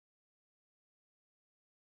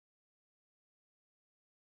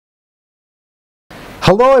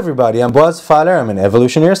Hello everybody, I'm Boaz Fyler, I'm an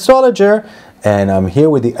evolutionary astrologer, and I'm here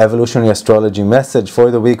with the Evolutionary Astrology Message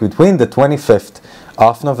for the week between the 25th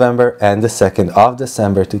of November and the 2nd of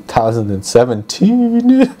December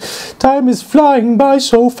 2017. Time is flying by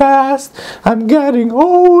so fast, I'm getting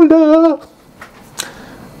older.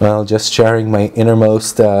 Well, just sharing my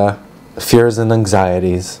innermost fears and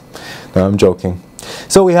anxieties. No, I'm joking.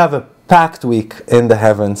 So we have a packed week in the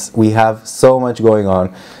heavens. We have so much going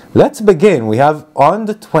on. Let's begin. We have on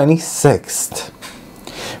the 26th,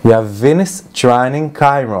 we have Venus trining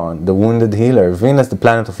Chiron, the wounded healer. Venus, the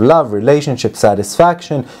planet of love, relationship,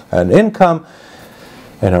 satisfaction, and income,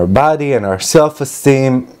 and our body and our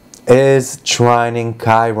self-esteem, is trining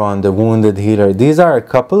Chiron, the wounded healer. These are a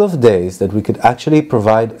couple of days that we could actually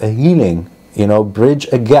provide a healing, bridge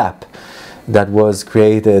a gap that was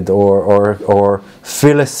created, or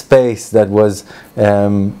fill a space that was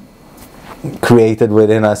created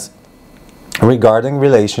within us regarding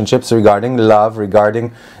relationships, regarding love,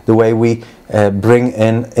 regarding the way we bring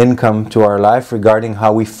in income to our life, regarding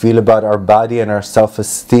how we feel about our body and our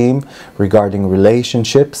self-esteem, regarding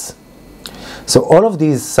relationships. So all of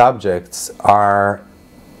these subjects are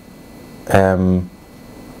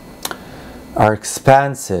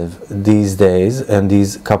expansive these days, and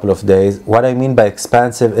these couple of days. What I mean by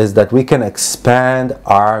expansive is that we can expand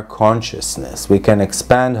our consciousness, we can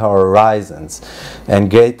expand our horizons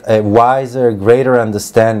and get a wiser, greater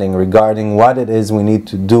understanding regarding what it is we need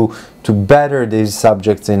to do to better these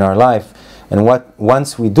subjects in our life. And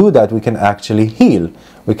once we do that, we can actually heal.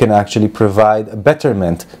 We can actually provide a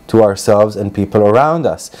betterment to ourselves and people around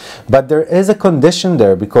us. But there is a condition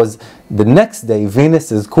there, because the next day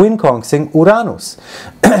Venus is quincunxing Uranus.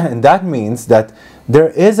 And that means that there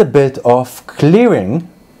is a bit of clearing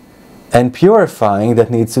and purifying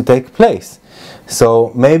that needs to take place.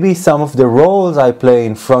 So maybe some of the roles I play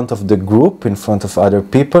in front of the group, in front of other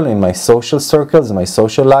people, in my social circles, in my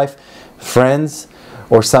social life, friends,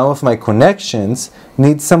 or some of my connections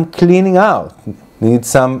need some cleaning out, need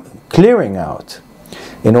some clearing out.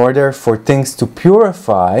 In order for things to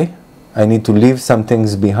purify, I need to leave some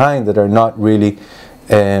things behind that are not really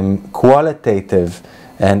qualitative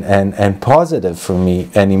and positive for me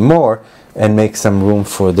anymore, and make some room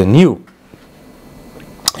for the new.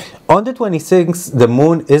 On the 26th, the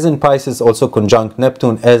moon is in Pisces, also conjunct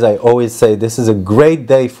Neptune. As I always say, this is a great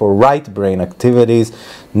day for right brain activities,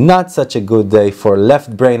 not such a good day for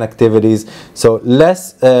left brain activities. So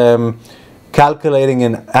less calculating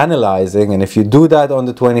and analyzing, and if you do that on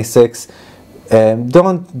the 26th,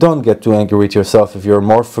 don't get too angry with yourself if you're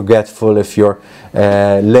more forgetful, if you're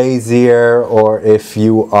lazier, or if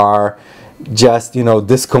you are just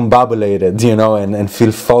discombobulated, and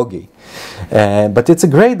feel foggy. But it's a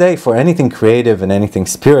great day for anything creative and anything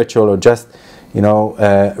spiritual, or just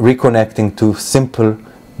reconnecting to simple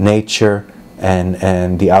nature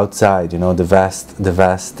and the outside,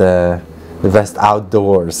 the vast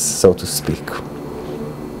outdoors, so to speak.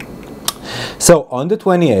 So on the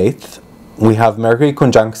 28th, we have Mercury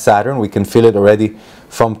conjunct Saturn. We can feel it already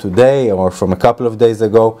from today or from a couple of days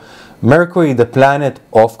ago. Mercury, the planet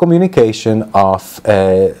of communication, of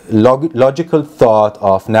logical thought,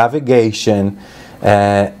 of navigation,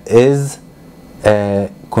 is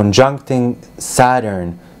conjuncting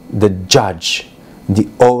Saturn, the judge, the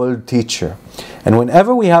old teacher. And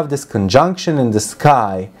whenever we have this conjunction in the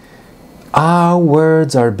sky, our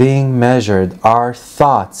words are being measured, our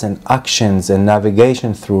thoughts and actions and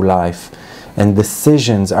navigation through life and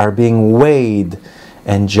decisions are being weighed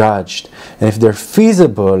and judged. And if they're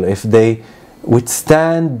feasible, if they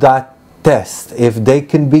withstand that test, if they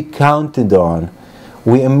can be counted on,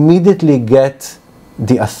 we immediately get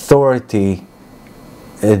the authority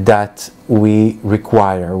that we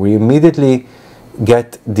require. We immediately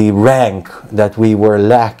get the rank that we were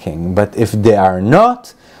lacking. But if they are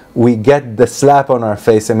not, we get the slap on our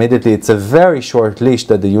face immediately. It's a very short leash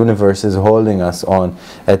that the universe is holding us on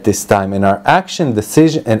at this time, and our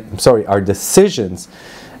our decisions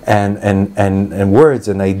and words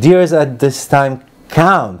and ideas at this time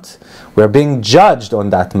count. We're being judged on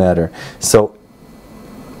that matter. So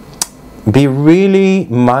be really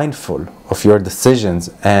mindful of your decisions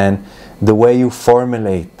and the way you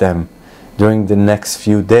formulate them during the next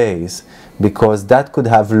few days, because that could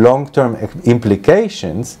have long-term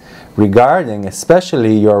implications regarding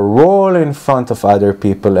especially your role in front of other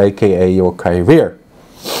people, aka your career.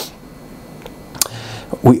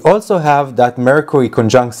 We also have that Mercury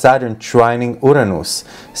conjunct Saturn trining Uranus.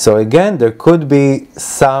 So again, there could be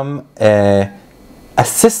some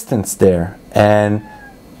assistance there. And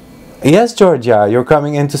yes, Georgia, you're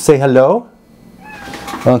coming in to say hello?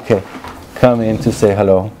 Okay, come in to say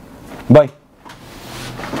hello. Bye.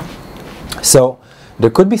 So there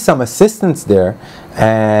could be some assistance there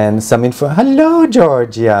and some info. Hello,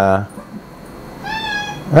 Georgia.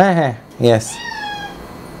 Yes.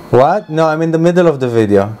 What? No, I'm in the middle of the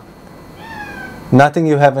video. Nothing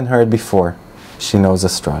you haven't heard before. She knows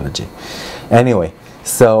astrology. Anyway,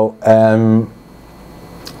 so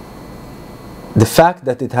the fact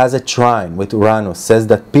that it has a trine with Uranus says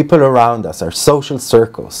that people around us, our social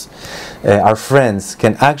circles, our friends,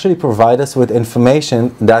 can actually provide us with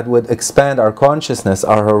information that would expand our consciousness,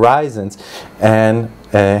 our horizons, and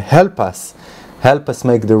help us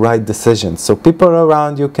make the right decisions. So people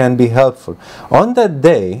around you can be helpful. On that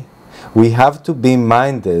day, we have to be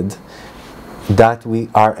minded that we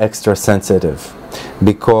are extra sensitive,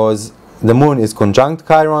 because the moon is conjunct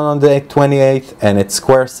Chiron on the 28th and it's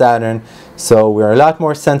square Saturn, so we're a lot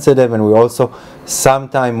more sensitive, and we're also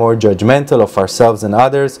sometimes more judgmental of ourselves and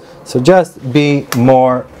others. So just be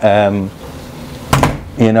more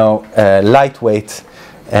lightweight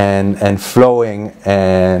and flowing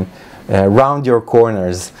and round your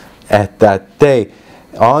corners at that day.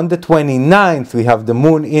 On the 29th, we have the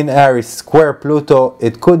moon in Aries square Pluto.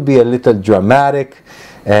 It could be a little dramatic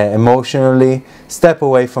emotionally. Step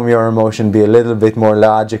away from your emotion, be a little bit more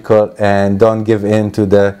logical, and don't give in to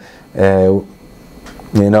the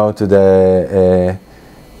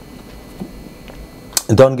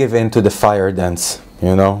don't give in to the fire dance,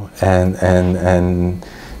 and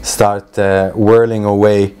start whirling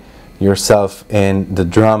away yourself in the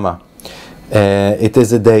drama. It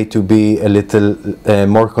is a day to be a little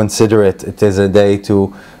more considerate. It is a day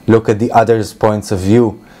to look at the other's points of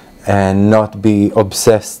view and not be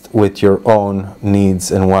obsessed with your own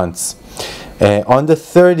needs and wants. On the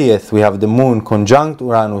 30th, we have the moon conjunct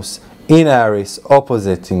Uranus in Aries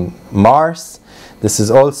oppositing Mars. This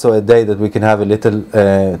is also a day that we can have a little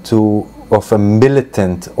of a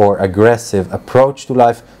militant or aggressive approach to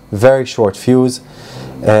life, very short fuse.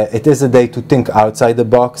 It is a day to think outside the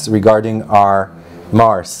box regarding our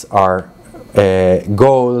Mars, our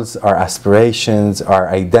goals, our aspirations, our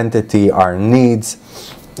identity, our needs.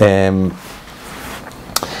 And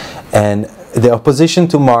the opposition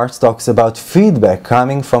to Mars talks about feedback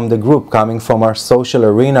coming from the group, coming from our social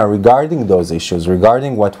arena regarding those issues,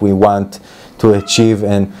 regarding what we want to achieve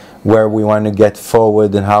and where we want to get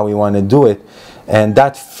forward and how we want to do it. And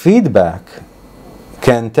that feedback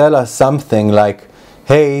can tell us something like,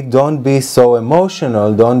 hey, don't be so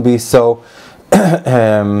emotional, don't be so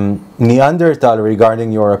Neanderthal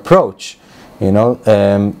regarding your approach.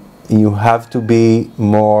 You have to be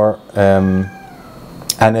more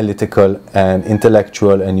analytical and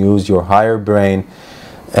intellectual and use your higher brain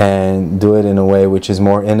and do it in a way which is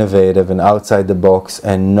more innovative and outside the box,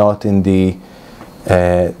 and not in the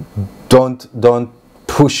don't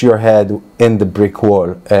push your head in the brick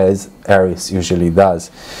wall as Aries usually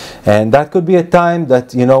does. And that could be a time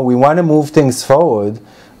that we want to move things forward,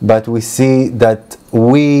 but we see that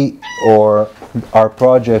we or our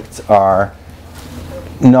projects are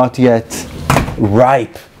not yet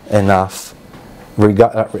ripe enough,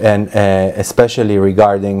 and especially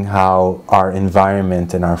regarding how our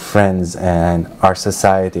environment and our friends and our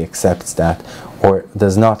society accepts that or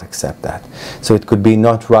does not accept that. So it could be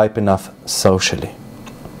not ripe enough socially.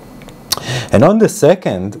 And on the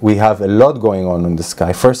 2nd, we have a lot going on in the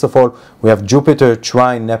sky. First of all, we have Jupiter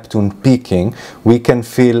trine Neptune peaking. We can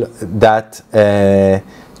feel that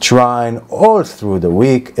trine all through the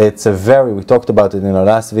week. It's we talked about it in our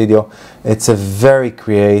last video, it's a very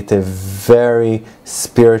creative, very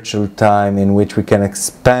spiritual time in which we can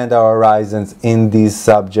expand our horizons in these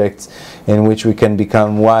subjects, in which we can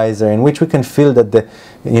become wiser, in which we can feel that the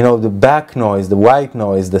back noise, the white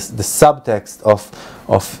noise, the subtext of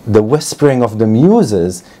the whispering of the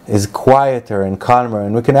muses is quieter and calmer,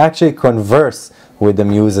 and we can actually converse with the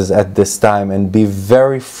muses at this time and be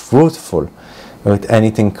very fruitful with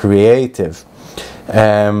anything creative,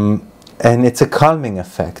 and it's a calming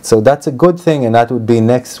effect. So that's a good thing, and that would be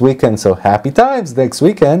next weekend. So happy times next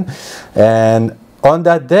weekend. And on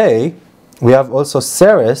that day, we have also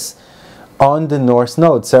Ceres on the North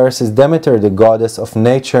Node. Ceres is Demeter, the goddess of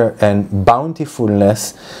nature and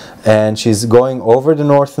bountifulness, and she's going over the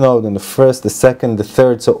North Node on the 1st, the 2nd, the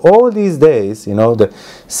 3rd. So all these days, the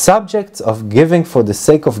subjects of giving for the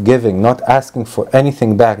sake of giving, not asking for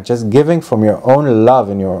anything back, just giving from your own love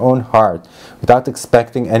and your own heart without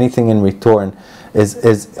expecting anything in return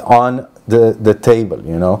is on the table,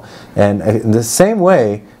 And in the same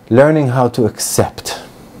way, learning how to accept.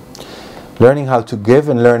 Learning how to give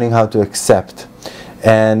and learning how to accept.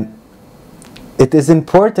 And it is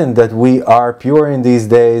important that we are pure in these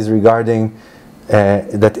days regarding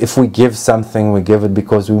that if we give something, we give it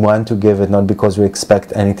because we want to give it, not because we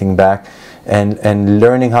expect anything back. and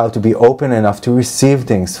learning how to be open enough to receive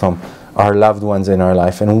things from our loved ones in our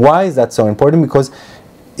life. And why is that so important? Because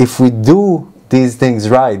if we do these things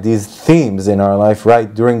right, these themes in our life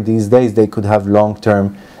right during these days, they could have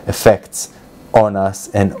long-term effects on us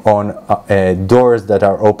and on doors that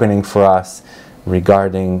are opening for us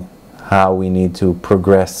regarding how we need to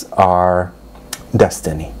progress our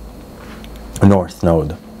destiny. North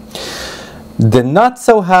Node. The not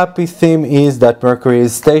so happy theme is that Mercury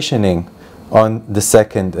is stationing on the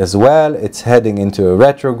 2nd as well. It's heading into a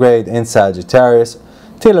retrograde in Sagittarius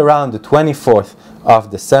till around the 24th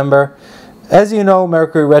of December. As you know,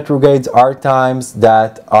 Mercury retrogrades are times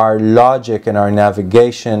that our logic and our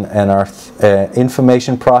navigation and our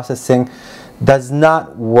information processing does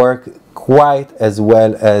not work quite as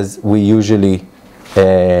well as we usually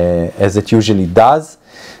as it usually does.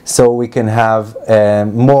 So we can have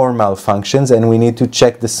more malfunctions, and we need to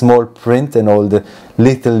check the small print and all the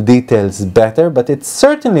little details better. But it's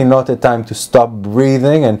certainly not a time to stop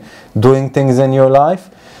breathing and doing things in your life.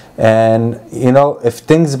 And you know, if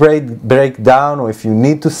things break down, or if you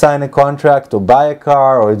need to sign a contract or buy a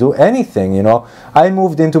car or do anything, you know, I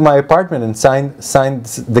moved into my apartment and signed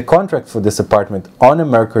the contract for this apartment on a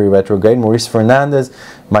Mercury retrograde. Maurice Fernandez,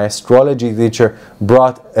 my astrology teacher,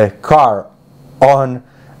 brought a car on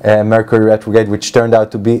Mercury retrograde, which turned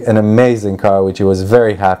out to be an amazing car, which he was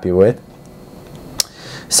very happy with.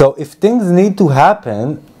 So if things need to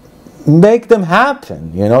happen, make them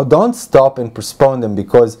happen, you know. Don't stop and postpone them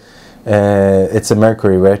because it's a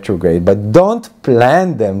Mercury retrograde, but don't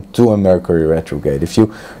plan them to a Mercury retrograde. If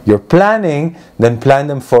you're planning, then plan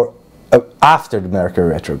them for after the Mercury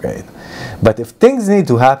retrograde. But if things need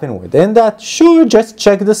to happen within that, sure, just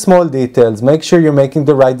check the small details, make sure you're making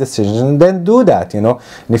the right decisions, and then do that, you know.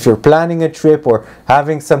 And if you're planning a trip or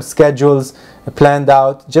having some schedules planned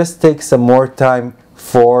out, just take some more time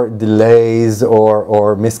for delays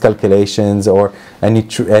or miscalculations or any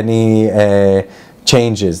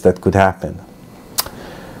changes that could happen.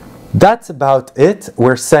 That's about it.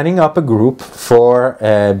 We're setting up a group for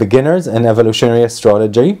beginners in evolutionary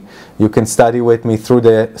astrology. You can study with me through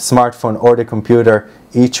the smartphone or the computer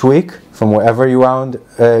each week from wherever you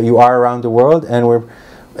are around the world, and we're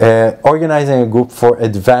organizing a group for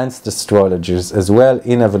advanced astrologers as well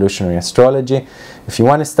in evolutionary astrology. If you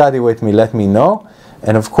want to study with me, let me know.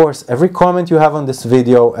 And of course, every comment you have on this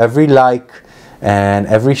video, every like and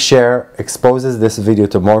every share exposes this video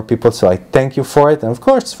to more people, so I thank you for it. And of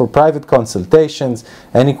course, for private consultations,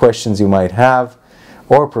 any questions you might have,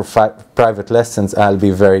 or private lessons, I'll be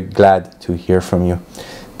very glad to hear from you.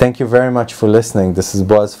 Thank you very much for listening. This is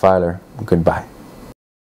Boaz Fyler. Goodbye.